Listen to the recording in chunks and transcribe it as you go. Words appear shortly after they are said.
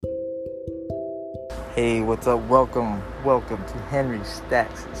Hey, what's up? Welcome to Henry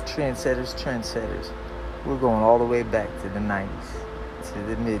Stacks' Trendsetters. We're going all the way back to the 90s, to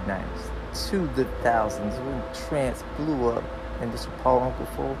the mid 90s, to the thousands when trance blew up. And Mr. Paul Uncle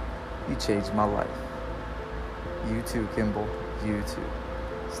Full, you changed my life. You too, Kimball. You too.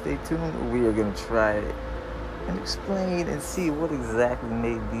 Stay tuned. We are going to try it and explain and see what exactly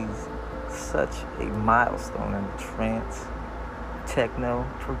made these such a milestone in the trance, techno,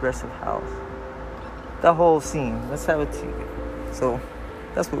 progressive house. The whole scene. Let's have a tea. So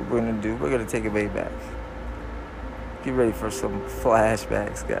that's what we're gonna do. We're gonna take it way back. Get ready for some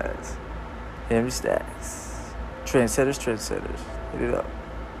flashbacks, guys. Henry Stacks. Trendsetters. Hit it up.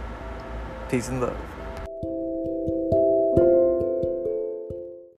 Peace and love.